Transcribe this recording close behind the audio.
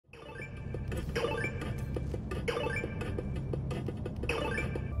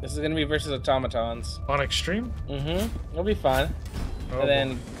This is gonna be versus automatons. On extreme? Mm-hmm. It'll be fun. Oh, and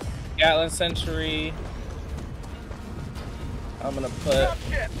then Gatlin Sentry. I'm gonna put.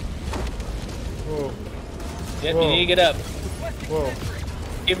 Whoa. Yep, Whoa. you need to get up. Whoa.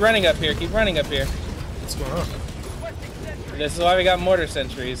 Keep running up here. Keep running up here. What's going on? This is why we got mortar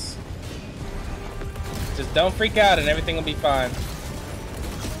sentries. Just don't freak out and everything will be fine.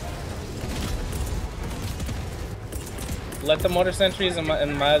 Let the mortar sentries and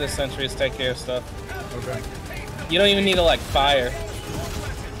my other sentries take care of stuff. Okay. You don't even need to like fire.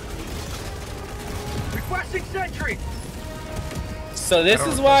 Requesting sentry. So this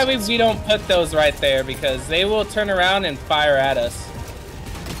is why we don't put those right there, because they will turn around and fire at us.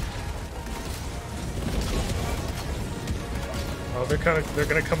 Oh, they're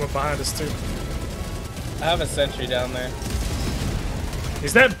gonna come up behind us too. I have a sentry down there.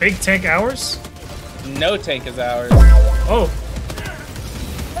 Is that big tank ours? No tank is ours. Oh.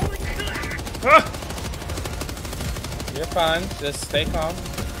 Ah! You're fine. Just stay calm.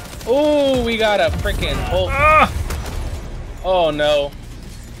 Ooh, we got a freaking Hulk. Ah! Oh no.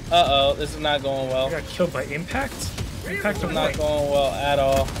 Uh-oh, this is not going well. I got killed by impact? Impact This of is not what? going well at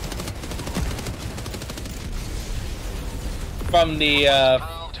all. From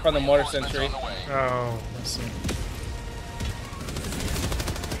the mortar sentry. Oh, let's see.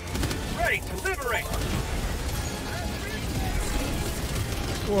 Ready to liberate.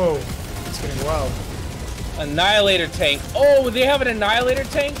 Whoa, it's getting wild. Annihilator tank. Oh, they have an annihilator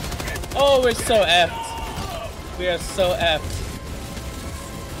tank? Oh, we're so effed. We are so effed.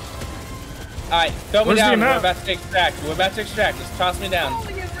 Alright, throw me Where's the down. We're amount? about to extract. We're about to extract. Just toss me down.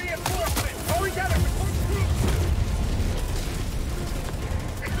 Calling in reinforcements. Calling down a report group.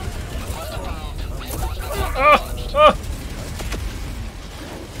 Oh! Oh!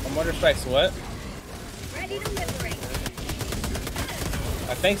 A mortar strikes what? Ready to liberate.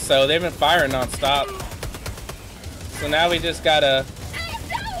 I think so. They've been firing non-stop. So now we just gotta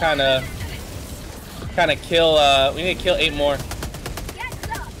kind of kill. We need to kill 8 more. Get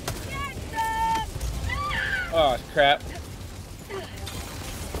some. Get some. Oh crap!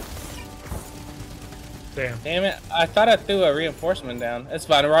 Damn. It! I thought I threw a reinforcement down. It's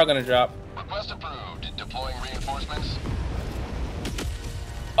fine. We're all gonna drop. Request approved. Deploying reinforcements.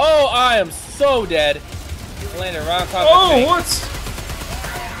 Oh, I am so dead. I landed right on top of the Oh, tank. what?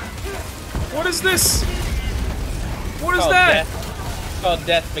 What is this? What is Called that? Death. It's called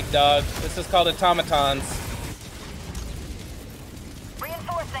death, big dog. This is called automatons.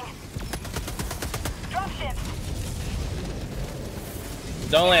 Reinforcing. Dropship.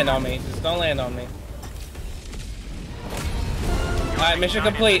 Don't land on me. Just don't land on me. Alright, mission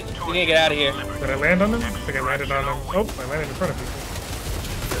complete. We need to get out of here. Did I land on them? I think I landed on them. Oh, I landed in front of people.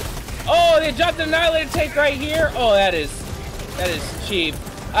 Oh, they dropped an annihilator tank right here. Oh, that is cheap.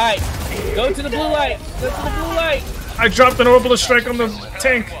 Alright, go to the blue light. Go to the blue light. I dropped an orbital strike on the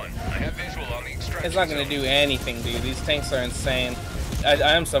tank. It's not gonna do anything, dude. These tanks are insane. I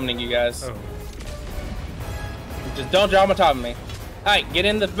am summoning you guys. Oh. Just don't drop on top of me. Alright, get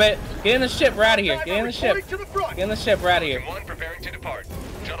in the ship. We're out of here. Get in the ship. Get in the ship. We're out of here. One preparing to depart.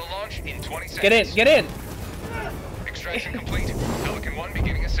 Shuttle launch in 20 seconds. Get in. Get in. Extraction complete. Pelican 1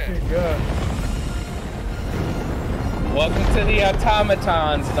 beginning ascent. Good God. Welcome to the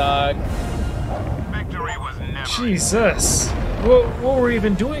automatons, dog. Victory was never. Jesus. What were we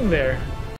even doing there?